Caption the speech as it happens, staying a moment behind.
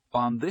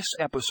On this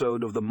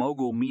episode of the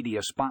Mogul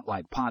Media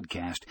Spotlight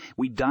podcast,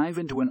 we dive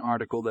into an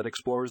article that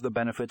explores the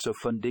benefits of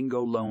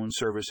Fundingo loan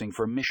servicing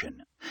for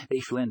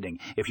mission-based lending.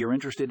 If you're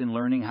interested in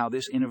learning how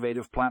this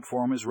innovative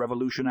platform is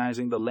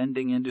revolutionizing the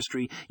lending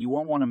industry, you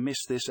won't want to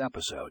miss this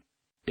episode.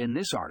 In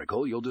this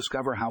article, you'll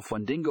discover how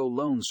Fundingo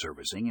loan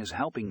servicing is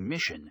helping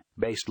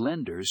mission-based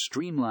lenders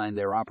streamline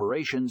their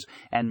operations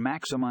and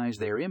maximize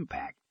their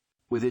impact.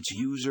 With its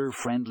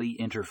user-friendly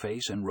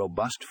interface and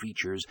robust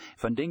features,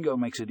 Fundingo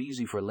makes it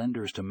easy for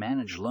lenders to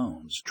manage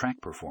loans,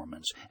 track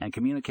performance, and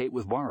communicate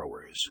with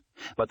borrowers.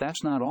 But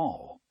that's not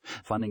all.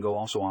 Fundingo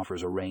also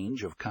offers a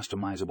range of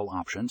customizable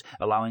options,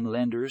 allowing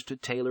lenders to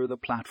tailor the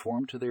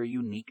platform to their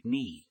unique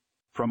needs.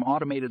 From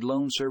automated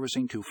loan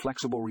servicing to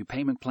flexible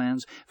repayment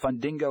plans,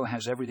 Fundingo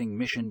has everything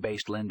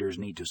mission-based lenders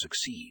need to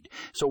succeed.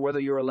 So whether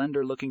you're a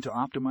lender looking to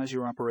optimize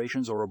your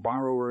operations or a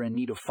borrower in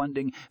need of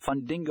funding,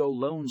 Fundingo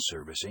loan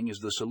servicing is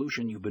the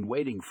solution you've been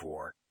waiting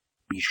for.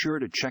 Be sure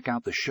to check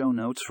out the show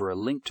notes for a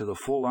link to the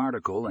full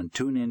article and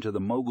tune in to the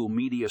Mogul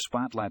Media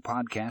Spotlight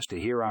podcast to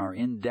hear our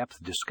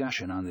in-depth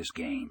discussion on this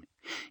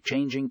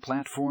game-changing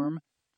platform